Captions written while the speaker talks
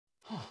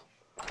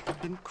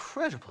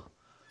Incredible.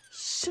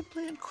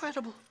 Simply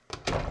incredible.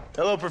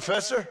 Hello,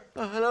 Professor.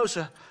 Oh, hello,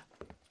 sir.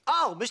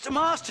 Oh, Mr.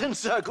 Marston,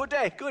 sir. Good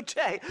day, good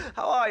day.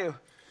 How are you?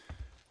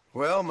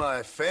 Well,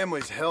 my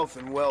family's health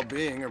and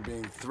well-being are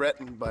being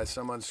threatened by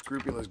some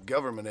unscrupulous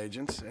government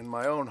agents, and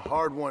my own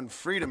hard-won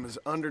freedom is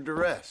under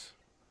duress.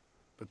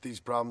 But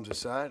these problems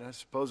aside, I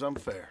suppose I'm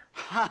fair.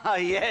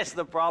 Yes,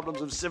 the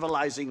problems of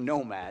civilizing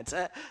nomads.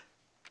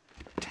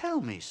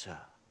 Tell me, sir,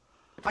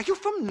 are you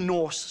from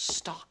Norse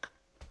stock?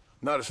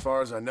 Not as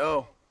far as I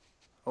know.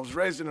 I was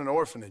raised in an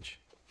orphanage.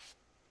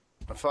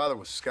 My father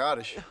was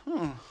Scottish.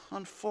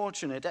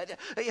 Unfortunate.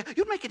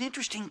 You'd make an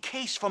interesting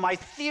case for my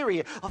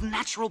theory of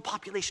natural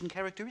population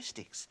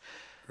characteristics.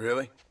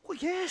 Really? Well,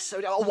 yes,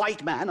 a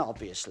white man,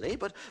 obviously,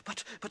 but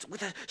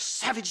with a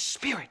savage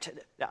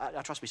spirit.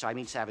 Trust me, sir, I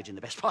mean savage in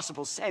the best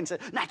possible sense.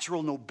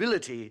 Natural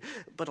nobility,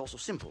 but also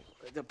simple,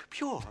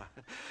 pure.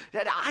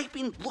 I've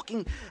been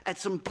looking at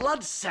some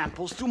blood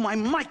samples through my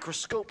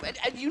microscope,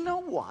 and you know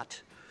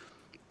what?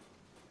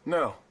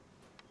 No.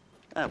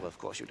 Well, of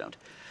course you don't.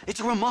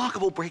 It's a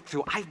remarkable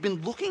breakthrough. I've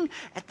been looking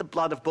at the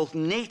blood of both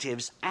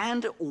natives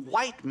and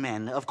white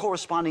men of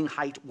corresponding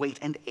height, weight,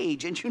 and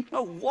age, and you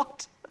know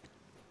what?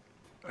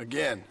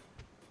 Again,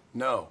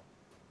 no.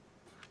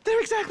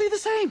 They're exactly the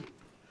same.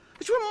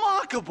 It's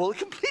remarkable. It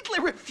completely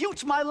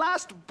refutes my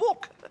last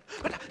book.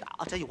 But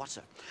I'll tell you what,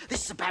 sir.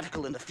 This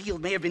sabbatical in the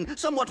field may have been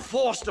somewhat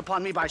forced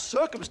upon me by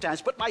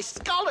circumstance, but my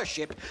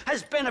scholarship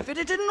has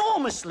benefited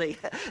enormously.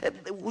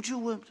 Would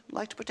you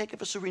like to partake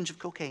of a syringe of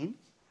cocaine?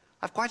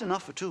 I've quite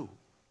enough for two.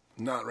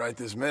 Not right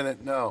this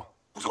minute, no.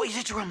 Oh,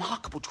 it's a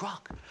remarkable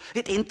drug.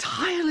 It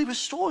entirely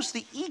restores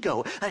the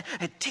ego.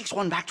 It takes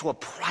one back to a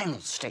primal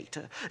state.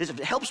 It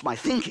helps my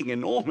thinking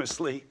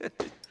enormously.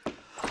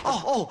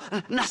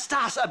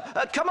 Nastas,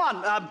 come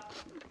on.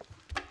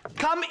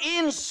 Come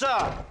in,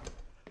 sir.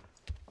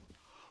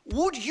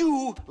 Would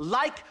you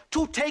like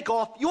to take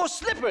off your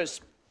slippers?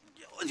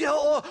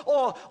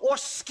 Or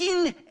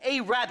skin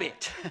a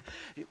rabbit?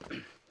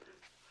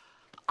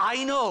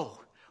 I know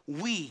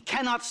we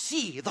cannot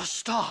see the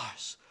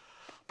stars,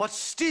 but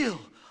still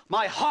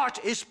my heart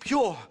is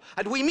pure,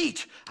 and we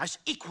meet as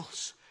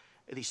equals.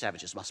 These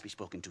savages must be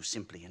spoken to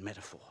simply in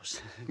metaphors.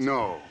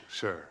 No,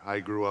 sir. I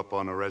grew up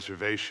on a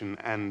reservation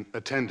and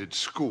attended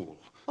school.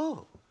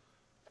 Oh,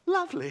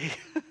 lovely.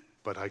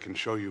 But I can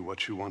show you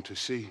what you want to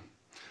see.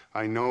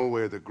 I know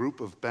where the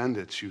group of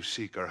bandits you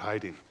seek are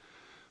hiding.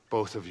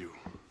 Both of you.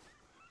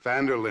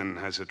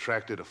 Vanderlyn has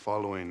attracted a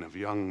following of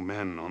young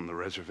men on the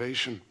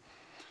reservation.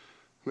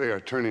 They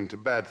are turning to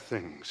bad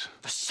things.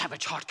 The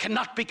savage heart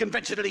cannot be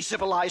conventionally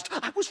civilized.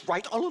 I was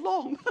right all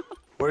along.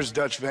 Where's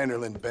Dutch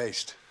Vanderlyn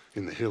based?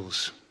 In the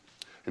hills,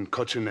 in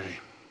Cochene.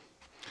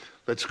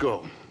 Let's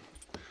go.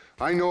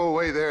 I know a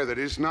way there that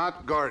is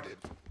not guarded.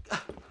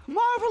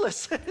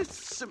 Marvelous.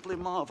 It's simply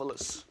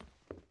marvelous.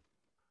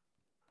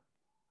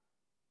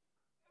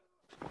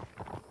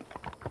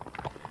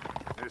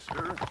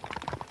 Mister?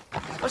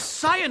 A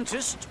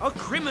scientist, a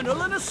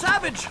criminal, and a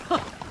savage.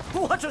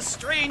 What a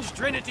strange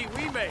trinity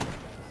we make.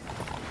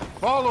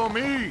 Follow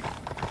me!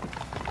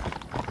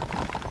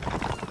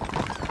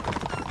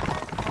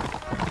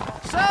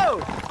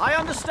 So, I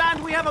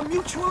understand we have a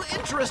mutual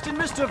interest in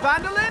Mr.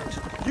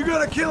 Vanderlyn? You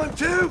gonna kill him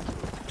too?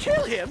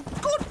 Kill him?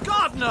 Good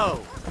God, no!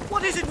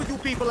 What is it with you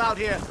people out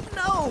here?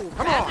 No,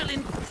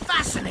 Vanderlyn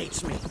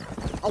fascinates me.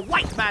 A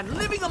white man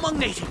living among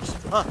natives.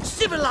 A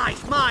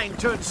civilized mind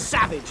turned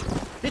savage.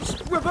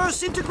 It's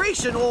reverse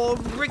integration or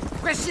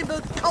regressive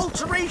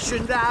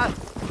acculturation.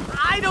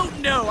 I don't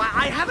know.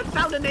 I haven't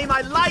found a name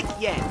I like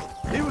yet.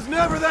 He was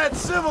never that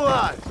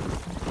civilized.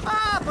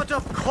 But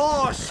of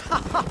course.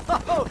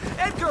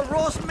 Edgar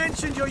Ross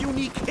mentioned your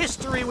unique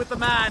history with the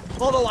man.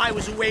 Although I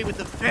was away with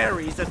the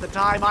fairies at the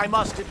time, I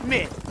must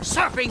admit.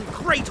 Surfing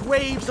great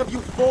waves of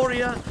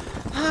euphoria.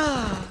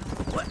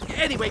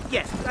 Anyway,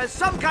 yes,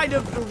 some kind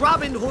of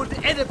Robin Hood,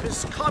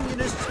 Oedipus,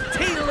 communist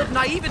tale of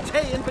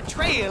naivete and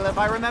betrayal, if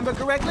I remember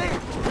correctly.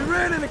 We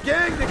ran in a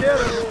gang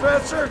together,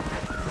 Professor.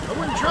 I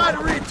wouldn't try to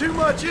read too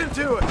much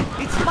into it.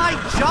 It's my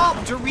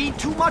job to read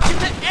too much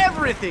into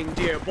everything,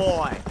 dear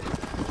boy.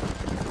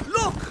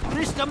 Look,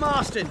 Mr.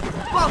 Marston,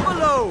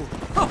 buffalo.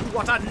 Oh,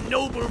 what a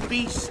noble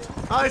beast.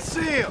 I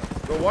see him.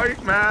 The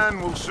white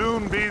man will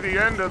soon be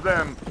the end of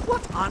them.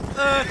 What on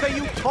earth are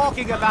you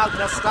talking about,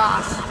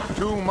 Nastas?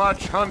 Too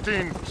much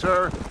hunting,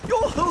 sir.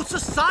 Your whole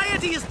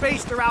society is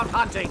based around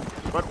hunting.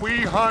 But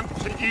we hunt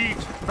to eat,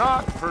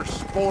 not for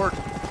sport.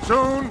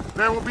 Soon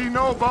there will be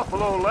no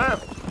buffalo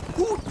left.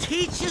 Who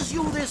teaches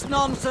you this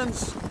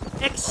nonsense?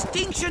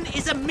 Extinction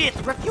is a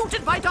myth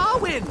refuted by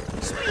Darwin.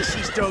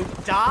 Species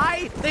don't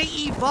die, they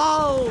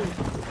evolve.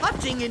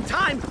 Hunting in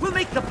time will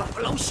make the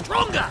buffalo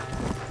stronger.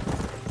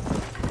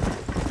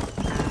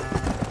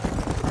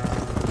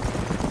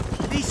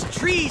 These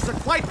trees are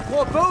quite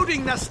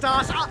foreboding,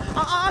 Nastas.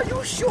 Are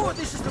you sure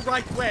this is the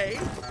right way?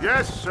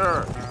 Yes,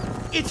 sir.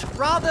 It's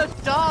rather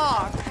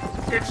dark.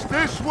 It's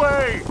this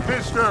way,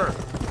 mister.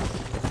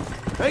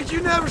 Ain't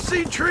you never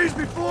seen trees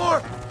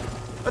before?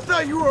 I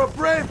thought you were a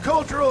brave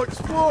cultural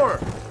explorer.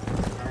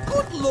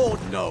 Good Lord,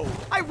 no.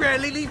 I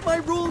rarely leave my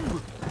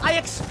room. I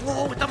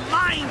explore with the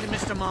mind,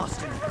 Mr.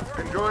 Marston.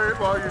 Enjoy it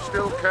while you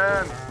still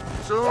can.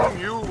 Soon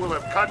you will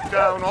have cut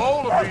down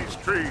all of these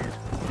trees.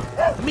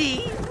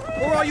 Me?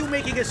 Or are you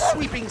making a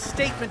sweeping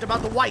statement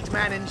about the white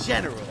man in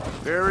general?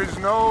 There is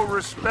no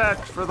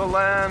respect for the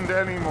land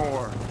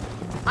anymore.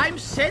 I'm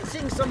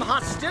sensing some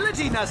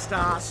hostility,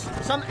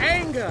 Nastas. Some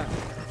anger.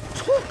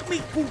 Talk me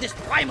through this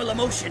primal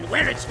emotion,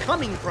 where it's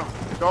coming from.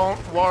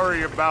 Don't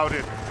worry about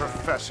it,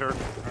 Professor.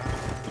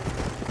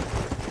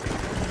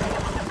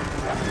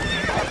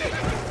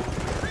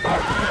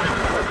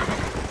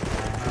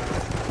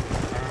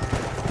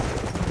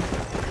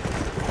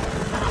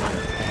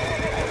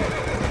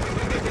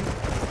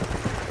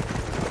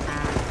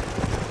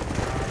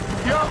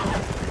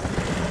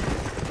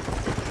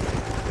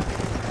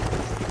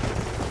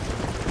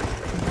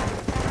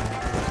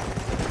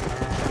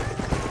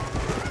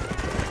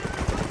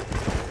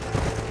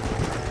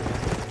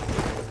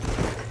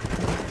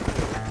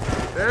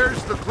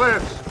 There's the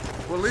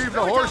cliffs. We'll leave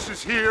the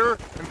horses here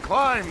and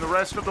climb the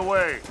rest of the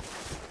way.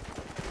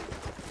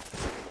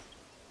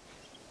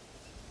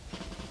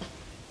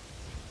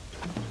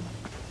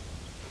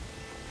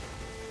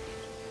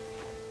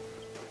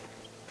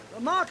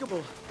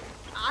 Remarkable.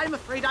 I'm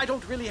afraid I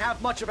don't really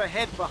have much of a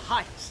head for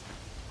heights.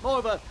 More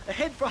of a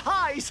head for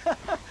highs.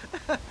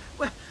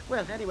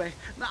 well, anyway,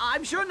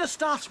 I'm sure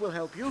Nastas will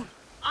help you.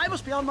 I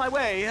must be on my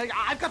way.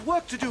 I've got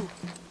work to do.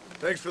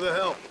 Thanks for the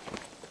help.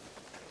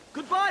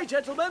 Goodbye,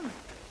 gentlemen.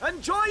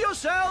 Enjoy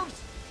yourselves.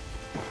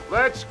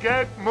 Let's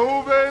get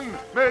moving,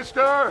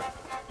 mister!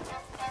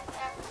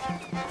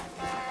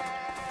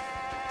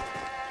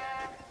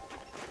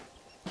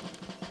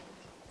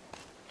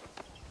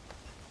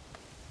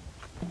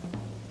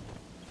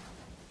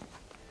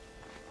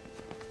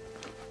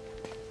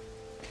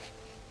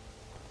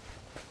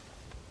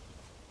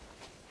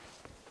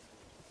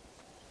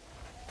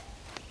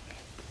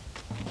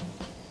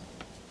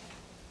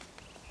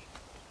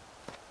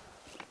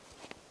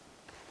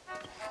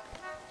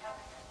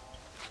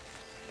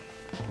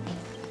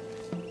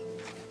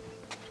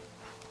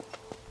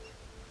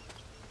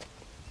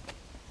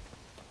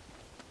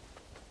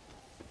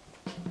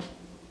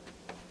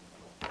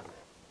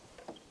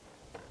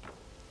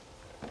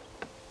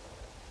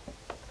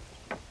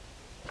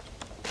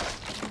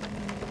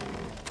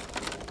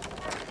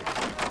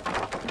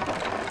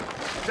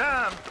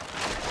 Damn!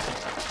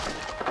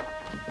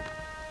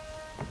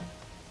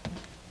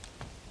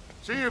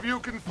 See if you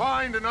can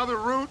find another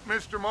route,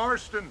 Mr.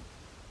 Marston.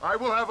 I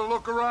will have a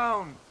look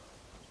around.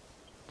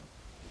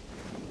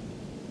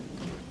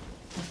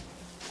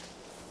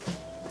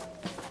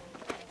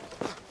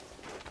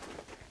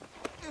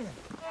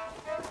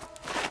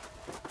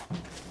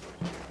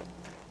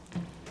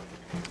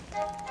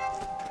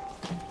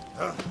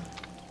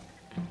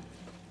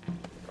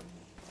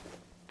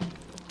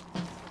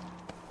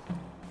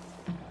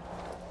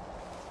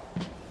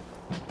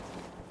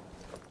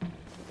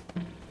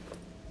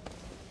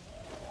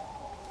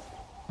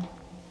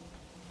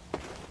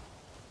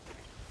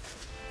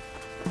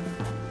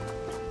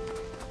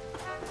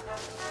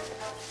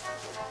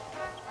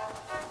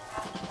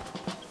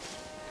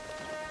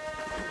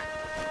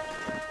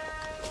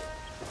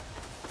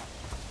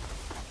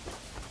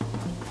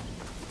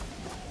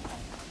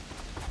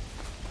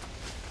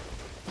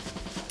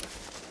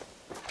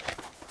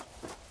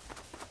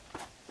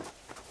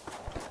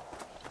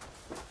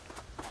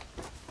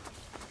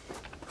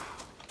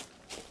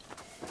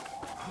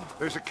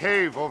 There's a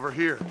cave over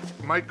here.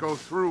 You might go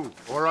through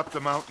or up the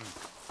mountain.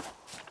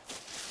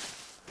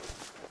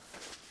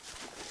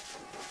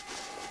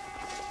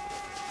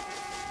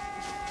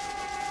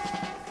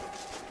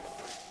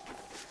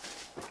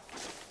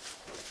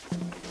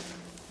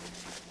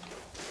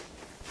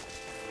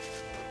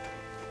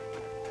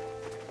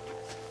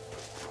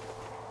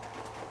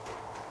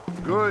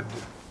 Good.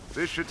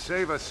 This should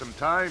save us some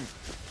time.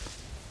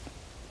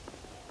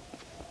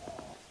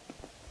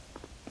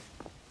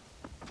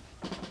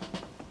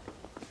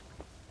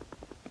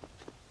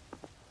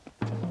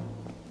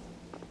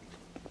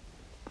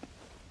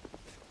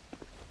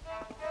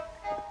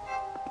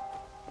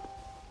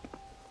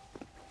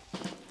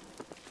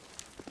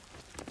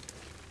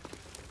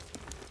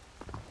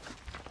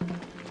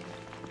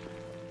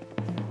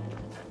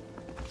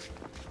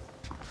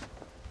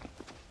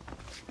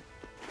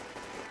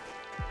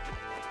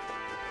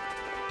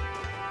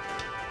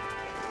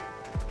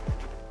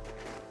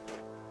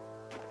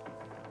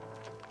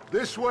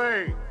 This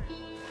way!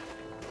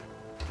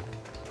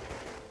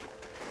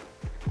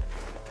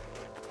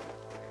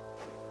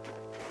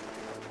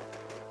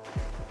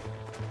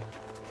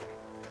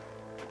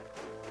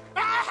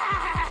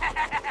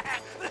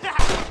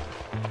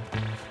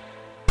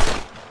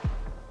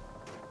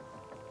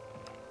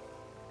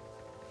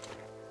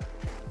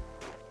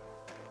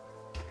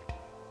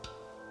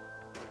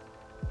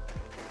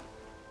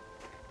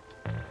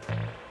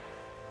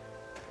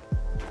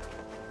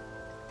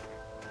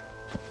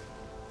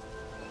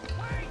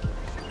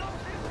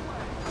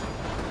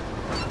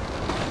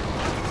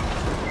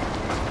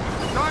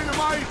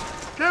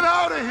 Get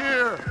out of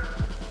here!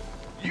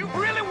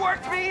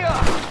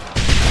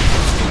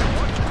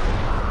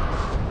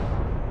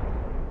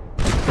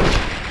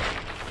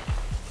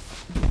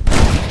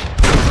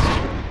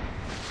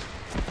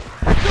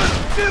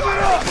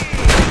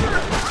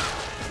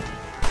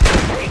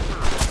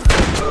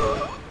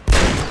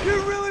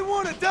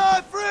 wanna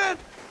die, friend?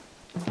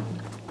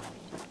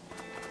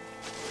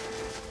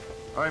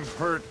 I'm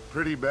hurt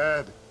pretty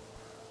bad.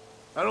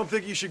 I don't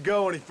think you should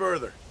go any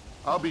further.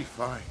 I'll be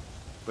fine.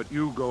 But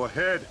you go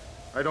ahead.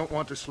 I don't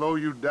want to slow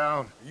you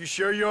down. Are you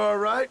sure you're all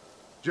right?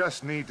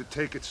 Just need to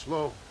take it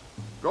slow.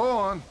 Go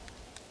on.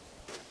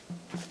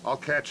 I'll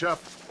catch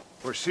up,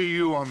 or see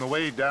you on the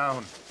way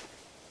down.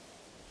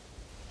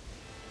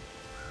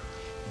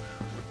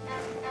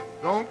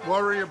 Don't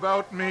worry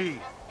about me.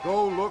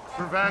 Go look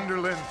for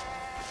Vanderlyn.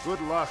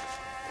 Good luck.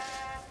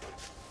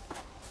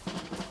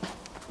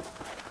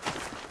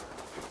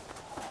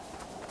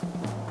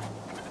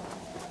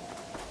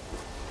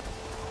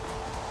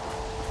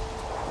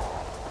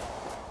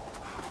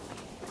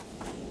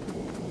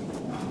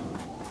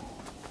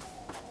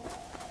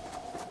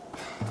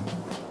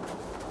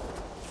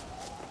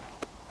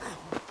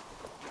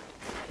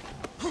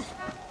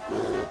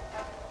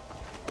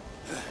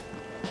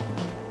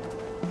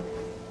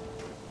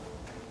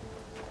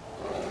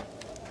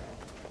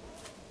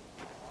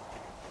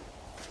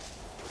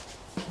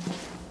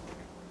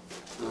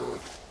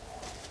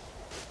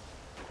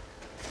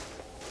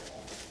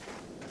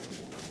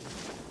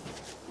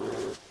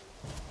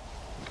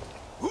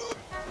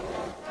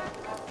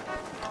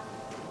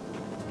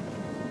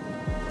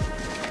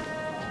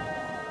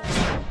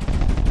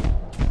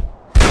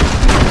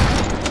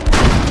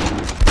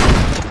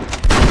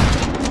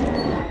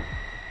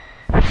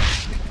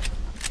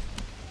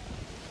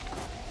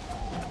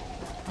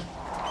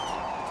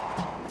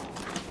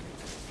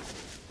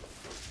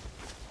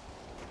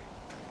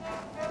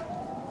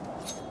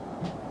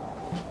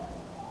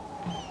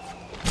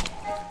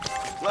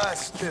 Lie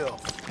still.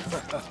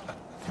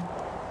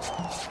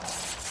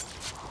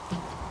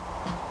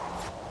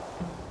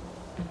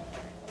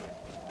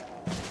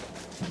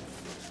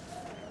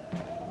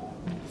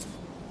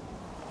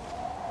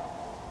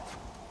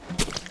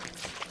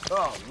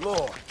 Oh,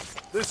 Lord.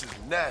 This is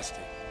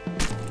nasty.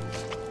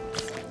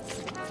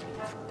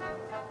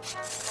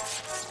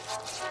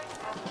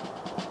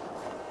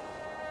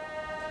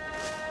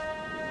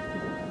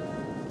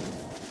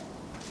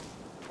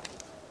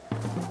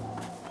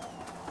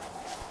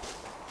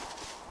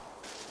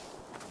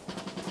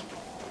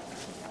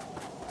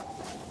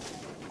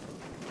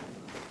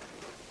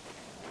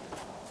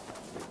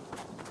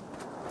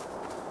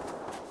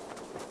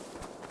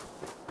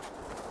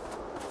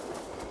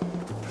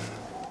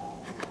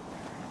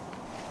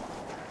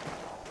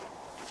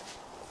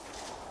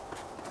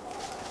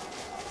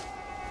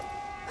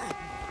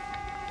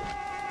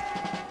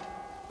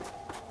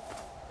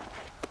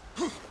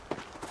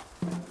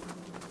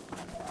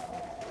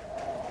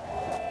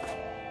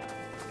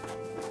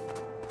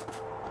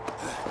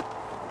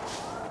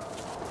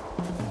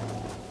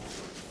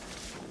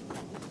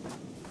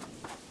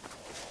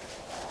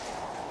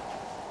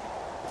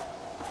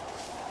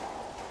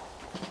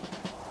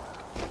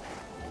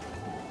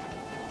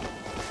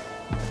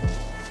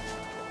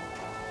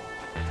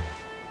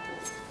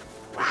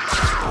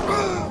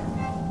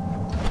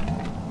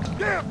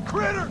 Damn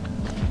critter!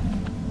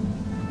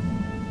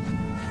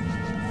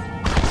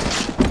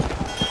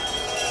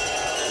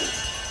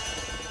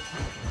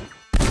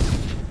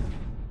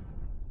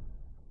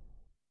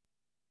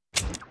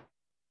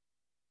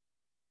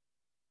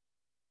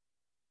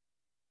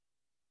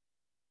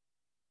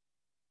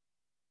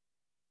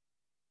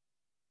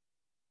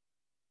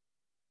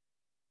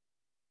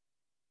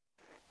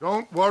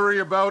 Don't worry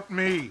about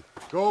me.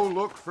 Go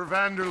look for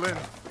Vanderlyn.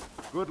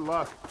 Good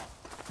luck.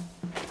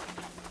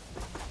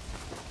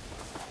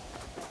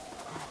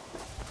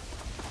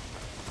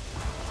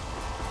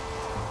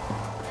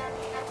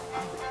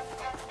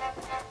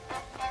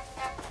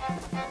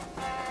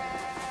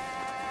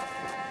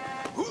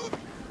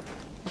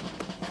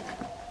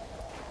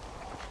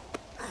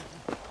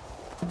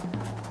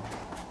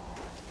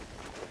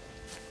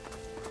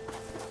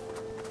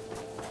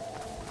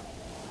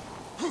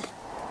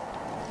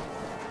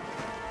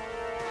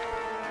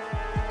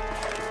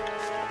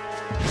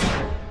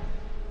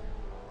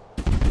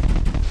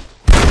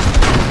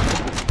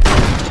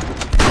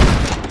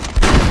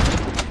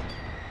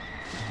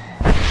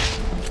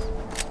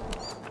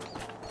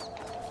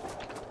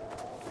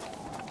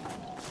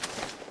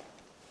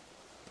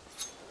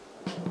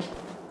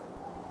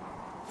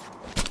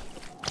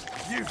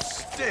 You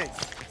stink.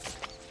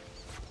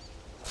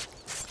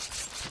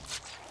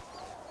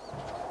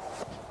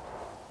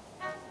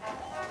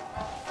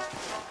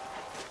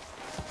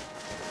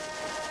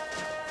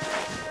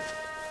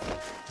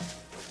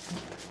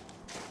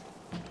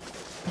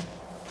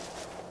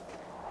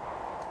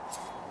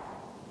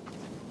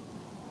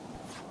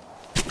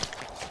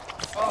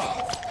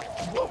 Oh,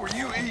 what were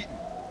you eating?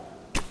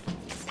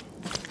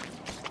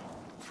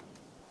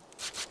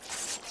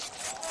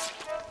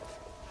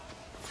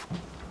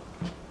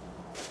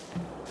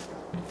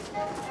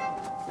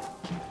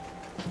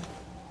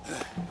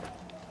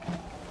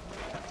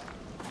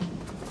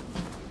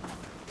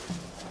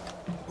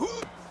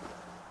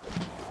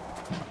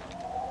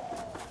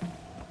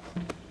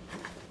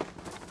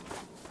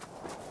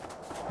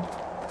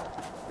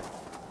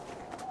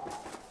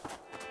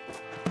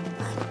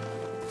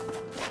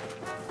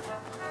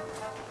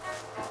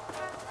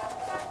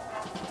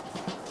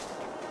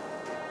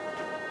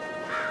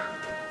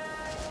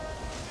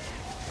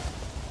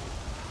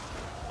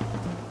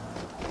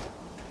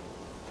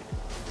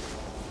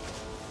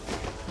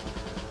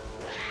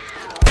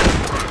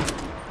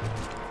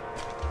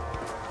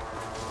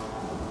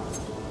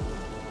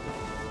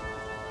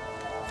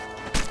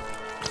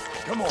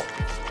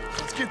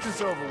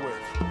 this over with.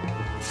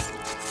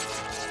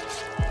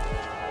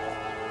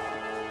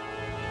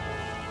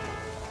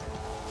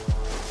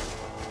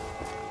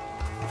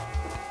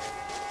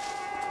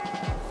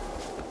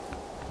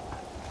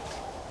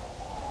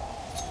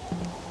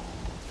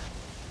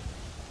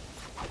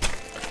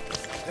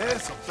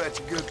 This'll fetch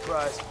a good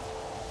price.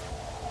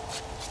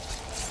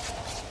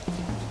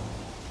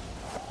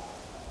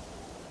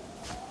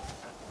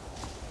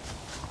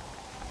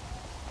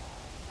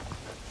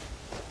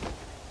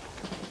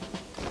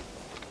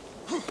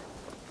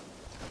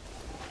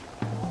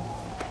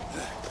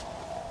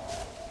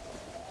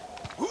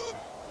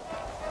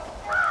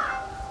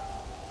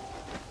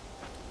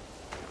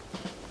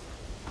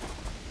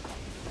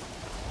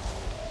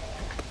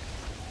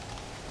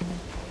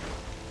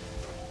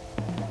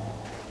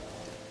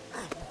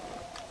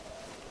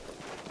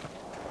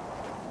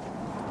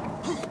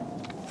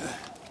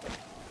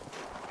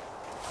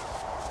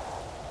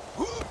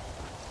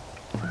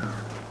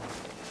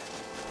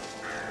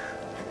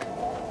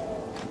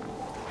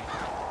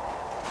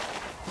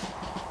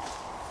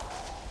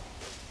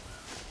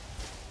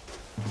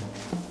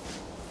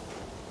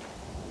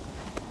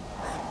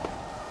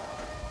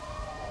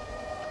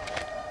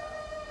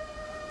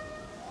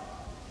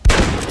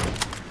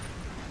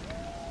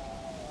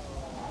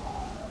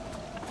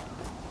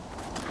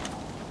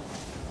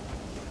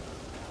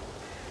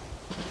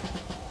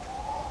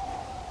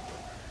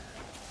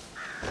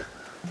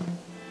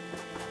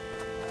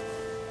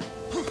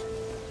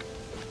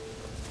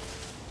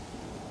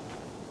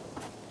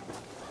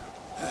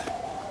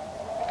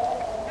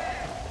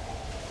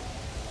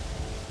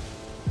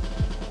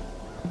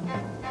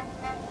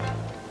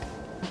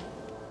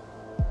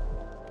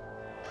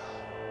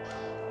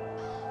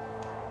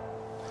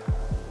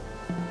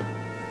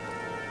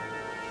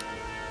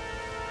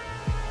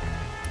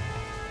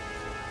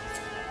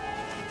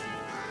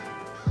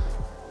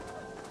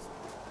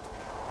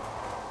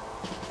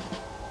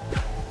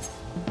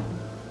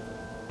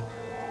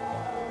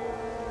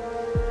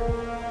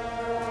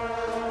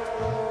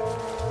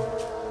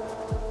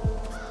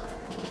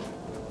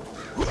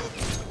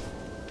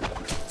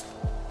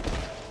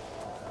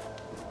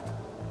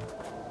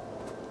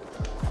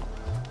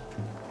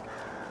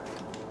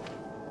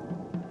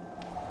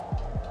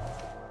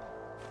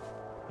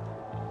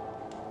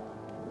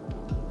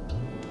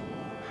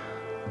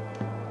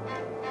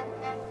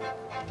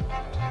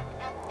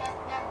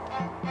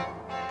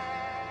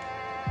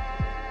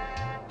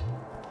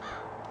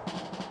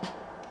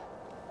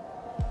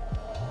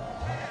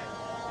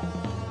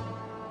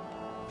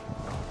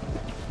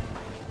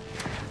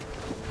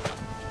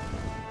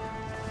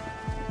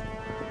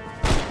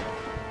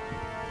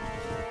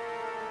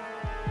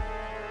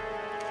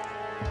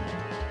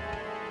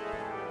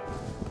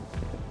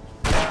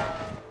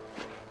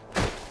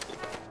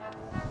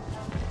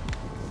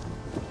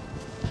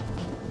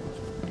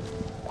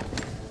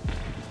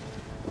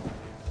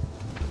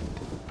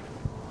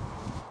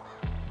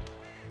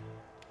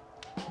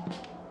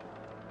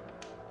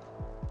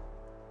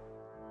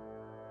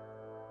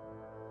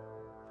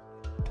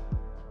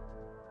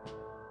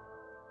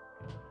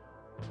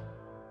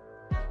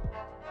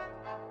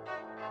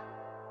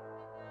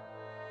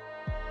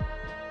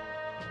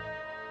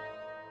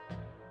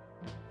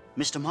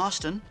 Mr.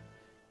 Marston?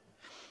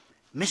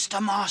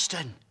 Mr.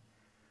 Marston!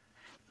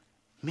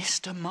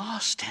 Mr.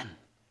 Marston!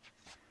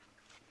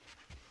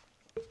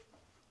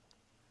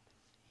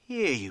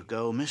 Here you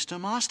go, Mr.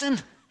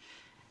 Marston.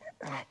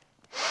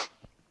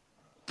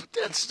 Put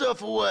that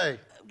stuff away.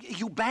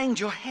 You banged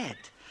your head.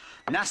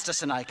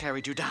 Nastas and I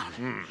carried you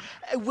down.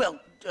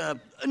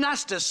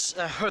 Nastas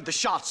heard the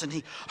shots and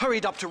he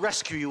hurried up to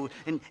rescue you,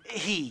 and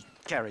he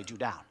carried you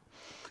down.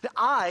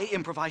 I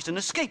improvised an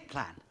escape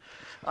plan.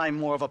 I'm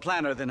more of a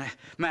planner than a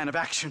man of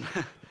action.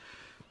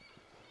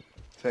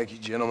 Thank you,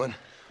 gentlemen.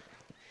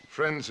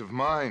 Friends of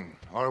mine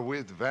are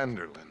with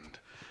Vanderland.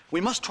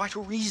 We must try to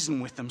reason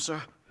with them,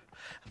 sir.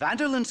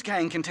 Vanderland's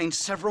gang contains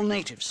several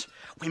natives.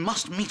 We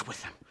must meet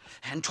with them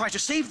and try to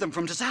save them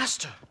from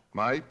disaster.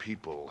 My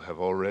people have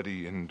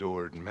already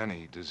endured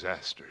many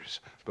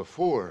disasters.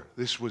 Before,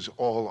 this was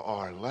all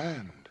our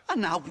land.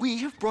 And now we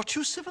have brought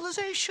you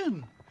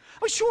civilization.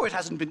 Well, sure, it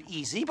hasn't been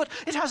easy, but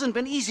it hasn't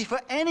been easy for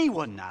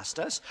anyone,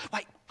 Nastas.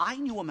 Why, I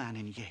knew a man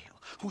in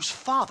Yale whose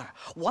father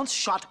once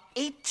shot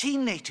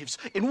 18 natives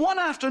in one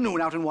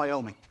afternoon out in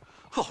Wyoming.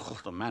 Oh,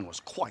 the man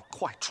was quite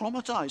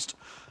traumatized.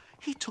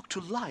 He took to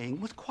lying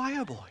with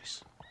choir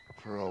boys.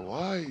 For a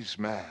wise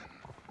man,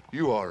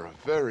 you are a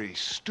very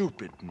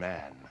stupid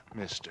man,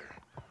 mister.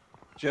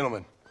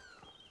 Gentlemen,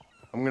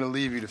 I'm gonna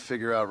leave you to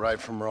figure out right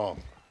from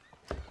wrong.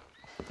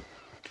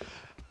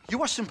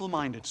 You are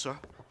simple-minded, sir.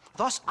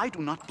 Thus, I do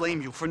not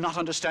blame you for not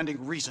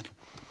understanding reason.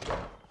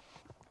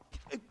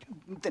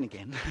 Then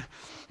again...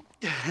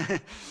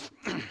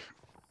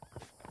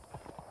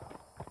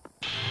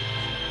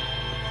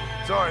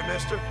 Sorry,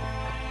 mister.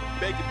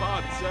 Beg your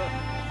pardon,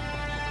 sir.